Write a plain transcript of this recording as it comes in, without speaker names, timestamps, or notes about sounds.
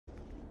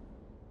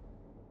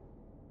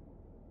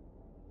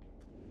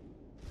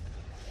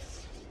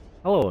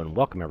Hello and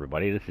welcome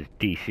everybody. This is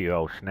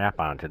DCO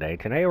Snap-on today.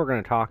 Today we're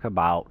going to talk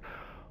about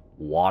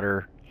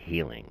water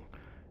healing.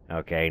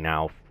 Okay,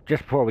 now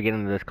just before we get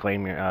into this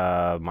claim,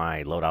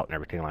 my loadout and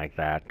everything like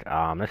that,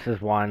 this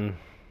is one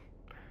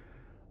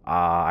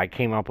I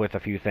came up with a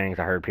few things.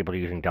 I heard people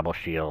using double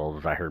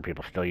shields. I heard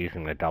people still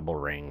using the double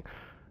ring.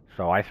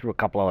 So I threw a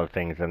couple other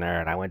things in there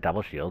and I went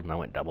double shield and I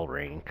went double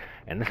ring.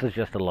 And this is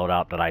just a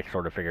loadout that I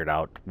sort of figured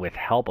out with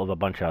help of a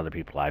bunch of other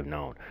people I've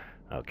known.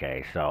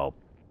 Okay, so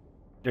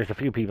there's a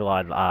few people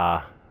that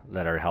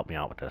are helping me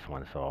out with this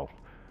one, so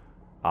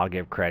I'll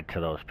give credit to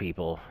those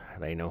people.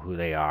 They know who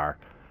they are.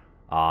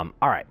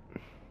 Alright,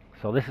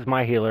 so this is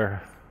my healer.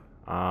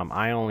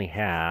 I only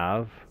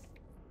have...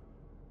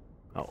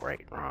 Oh,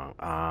 right, wrong.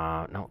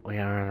 No, we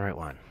are on the right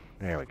one.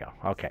 There we go.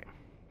 Okay,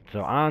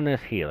 so on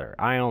this healer,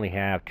 I only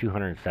have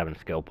 207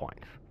 skill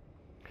points.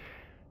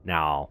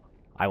 Now,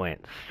 I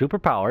went super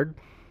powered,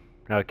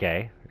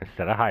 okay,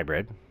 instead of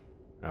hybrid,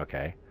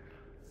 okay.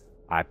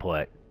 I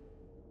put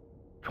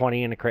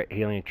 20 in the crit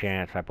healing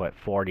chance, I put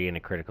 40 in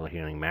the critical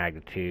healing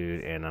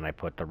magnitude, and then I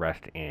put the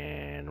rest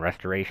in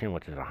restoration,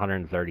 which is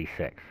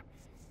 136.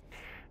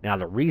 Now,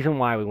 the reason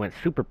why we went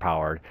super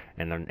powered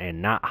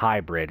and not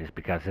hybrid is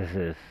because this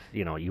is,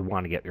 you know, you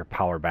want to get your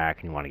power back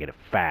and you want to get it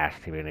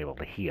fast to be able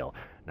to heal.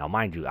 Now,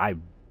 mind you, I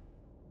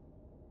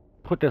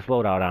put this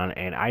loadout on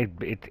and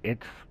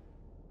it's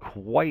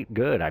quite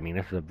good. I mean,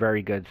 this is a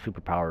very good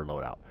super powered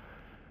loadout.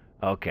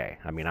 Okay,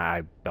 I mean,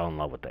 I fell in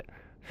love with it.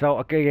 So,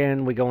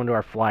 again, we go into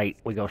our flight.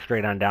 We go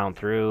straight on down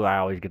through. I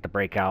always get the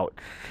breakouts.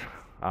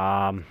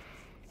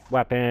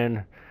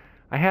 Weapon.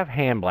 I have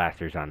hand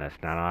blasters on this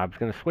now. I was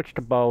going to switch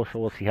to bow, so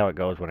we'll see how it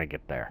goes when I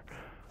get there.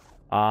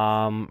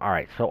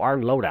 Alright, so our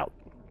loadout.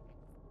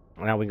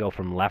 Now we go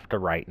from left to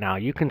right. Now,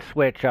 you can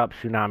switch up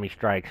Tsunami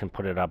Strikes and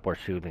put it up where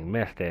Soothing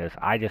Mist is.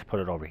 I just put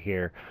it over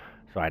here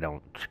so I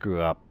don't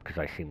screw up, because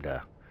I seem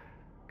to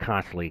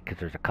constantly, because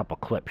there's a couple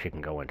clips you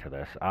can go into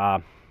this.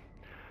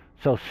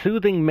 So,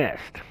 Soothing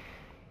Mist.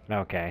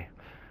 Okay,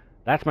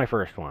 that's my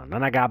first one.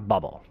 Then I got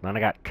Bubble. Then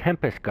I got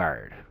Tempest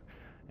Guard.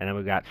 And then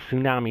we got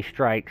Tsunami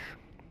Strikes.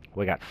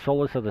 We got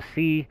Solace of the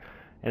Sea.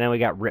 And then we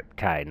got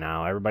Riptide.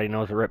 Now, everybody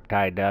knows what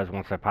Riptide does.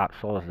 Once I pop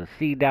Solace of the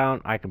Sea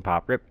down, I can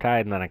pop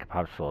Riptide, and then I can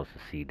pop Solace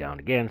of the Sea down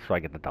again, so I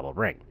get the double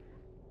ring.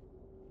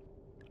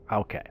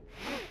 Okay,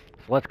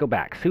 so let's go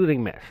back.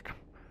 Soothing Mist.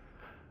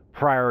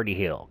 Priority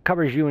Heal.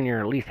 Covers you and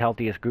your least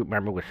healthiest group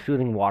member with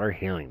soothing water,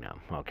 healing them.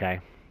 Okay?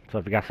 So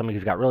if you got somebody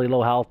who's got really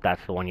low health,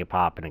 that's the one you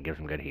pop, and it gives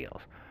them good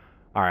heals.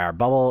 Alright, our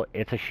bubble,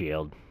 it's a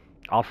shield.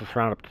 Also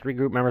surround up to 3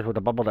 group members with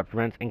a bubble that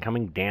prevents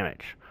incoming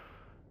damage.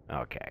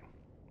 Okay.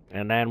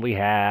 And then we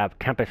have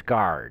Tempest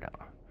Guard.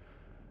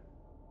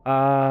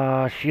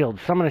 Shield.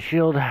 Summon a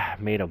shield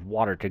made of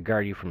water to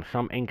guard you from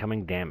some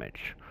incoming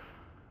damage.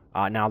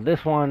 Now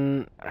this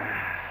one,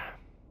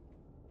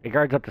 it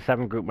guards up to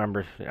 7 group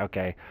members.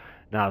 Okay.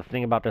 Now the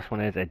thing about this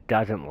one is it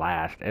doesn't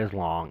last as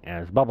long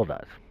as Bubble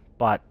does.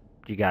 But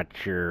you got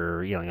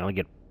your, you only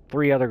get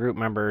 3 other group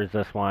members.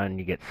 This one,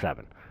 you get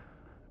 7.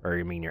 Or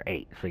you mean you're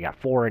 8. So you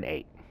got 4 and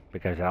 8.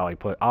 Because it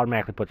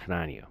automatically puts it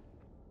on you.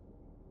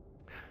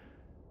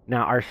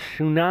 Now, our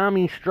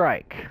Tsunami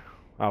Strike.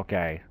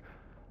 Okay.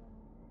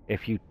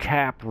 If you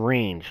tap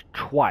range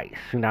twice,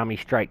 Tsunami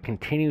Strike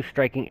continues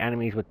striking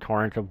enemies with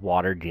torrents of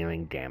water,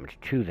 dealing damage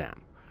to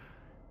them.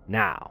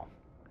 Now,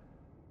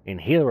 in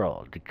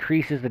Hero,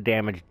 decreases the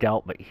damage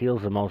dealt but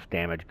heals the most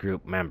damaged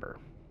group member.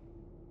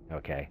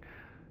 Okay.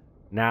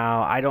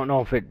 Now, I don't know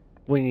if it,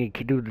 when you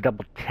do the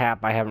double tap,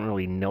 I haven't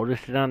really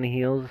noticed it on the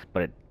heals,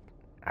 but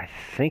I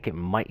think it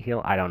might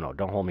heal. I don't know.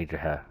 Don't hold me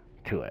to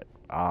it.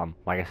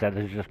 Like I said,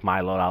 this is just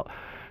my loadout,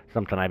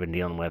 something I've been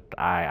dealing with.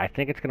 I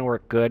think it's going to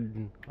work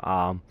good.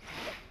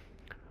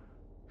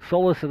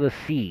 Solace of the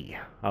Sea,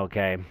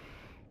 okay.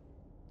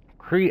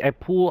 Create a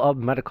pool of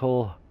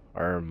medicinal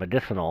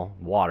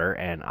water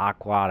and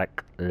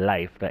aquatic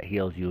life that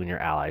heals you and your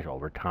allies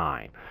over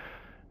time.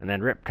 And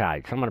then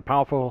Riptide, summon a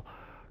powerful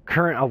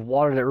current of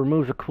water that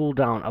removes a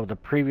cooldown of the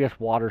previous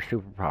water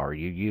superpower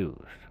you used.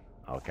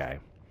 Okay,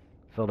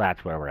 so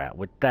that's where we're at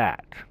with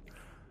that.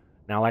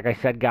 Now, like I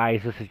said,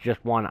 guys, this is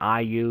just one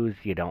I use.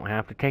 You don't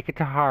have to take it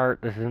to heart.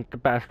 This isn't the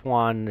best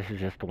one. This is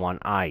just the one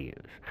I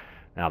use.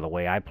 Now, the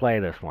way I play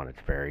this one,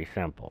 it's very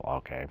simple,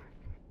 okay?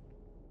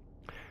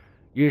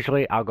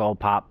 Usually, I'll go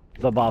pop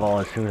the bubble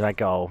as soon as I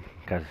go,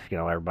 because,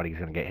 everybody's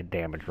going to get hit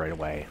damage right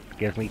away. It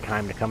gives me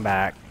time to come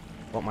back,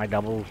 put my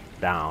doubles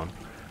down,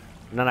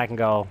 and then I can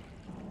go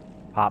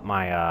pop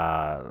my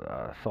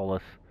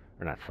Solace,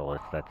 or not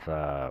Solace, that's,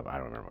 I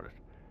don't remember what it is.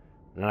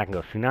 And then I can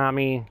go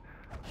Tsunami.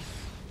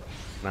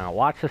 Now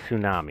watch the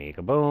Tsunami.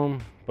 Go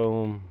boom,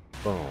 boom,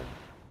 boom.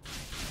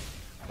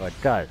 So it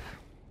does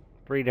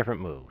 3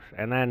 different moves.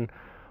 And then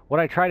what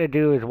I try to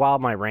do is while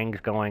my ring's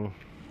going.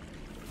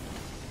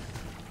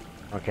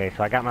 Okay,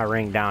 so I got my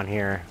ring down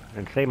here,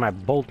 and say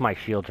both my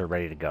shields are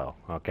ready to go.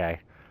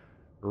 Okay,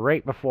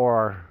 right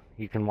before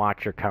you can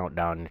watch your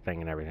countdown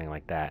thing and everything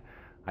like that.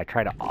 I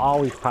try to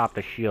always pop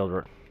the shield,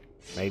 or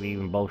maybe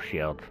even both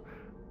shields,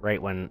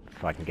 right when,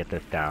 so I can get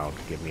this down.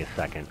 Give me a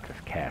second to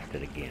cast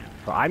it again.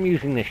 So I'm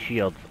using the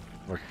shield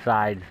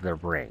besides the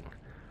ring.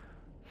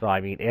 So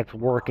I mean, it's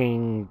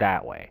working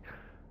that way.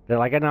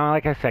 Like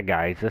I said,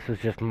 guys, this is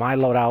just my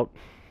loadout.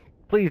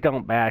 Please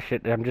don't bash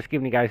it. I'm just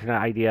giving you guys an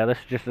idea. This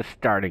is just a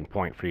starting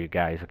point for you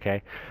guys,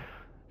 okay?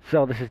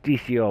 So this is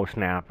DCO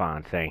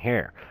Snap-on saying,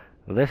 here,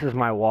 this is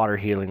my water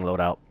healing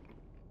loadout.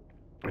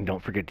 And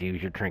don't forget to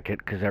use your trinket,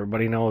 because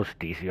everybody knows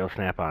DCO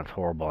Snap-on's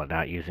horrible at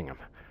not using them.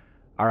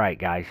 Alright,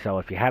 guys, so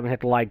if you haven't hit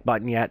the like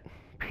button yet,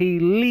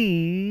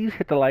 please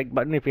hit the like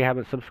button. If you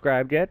haven't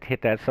subscribed yet,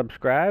 hit that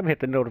subscribe, hit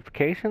the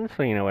notifications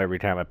so you know every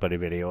time I put a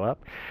video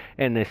up.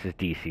 And this is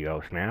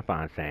DCO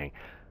Snap-on saying,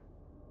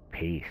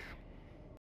 peace.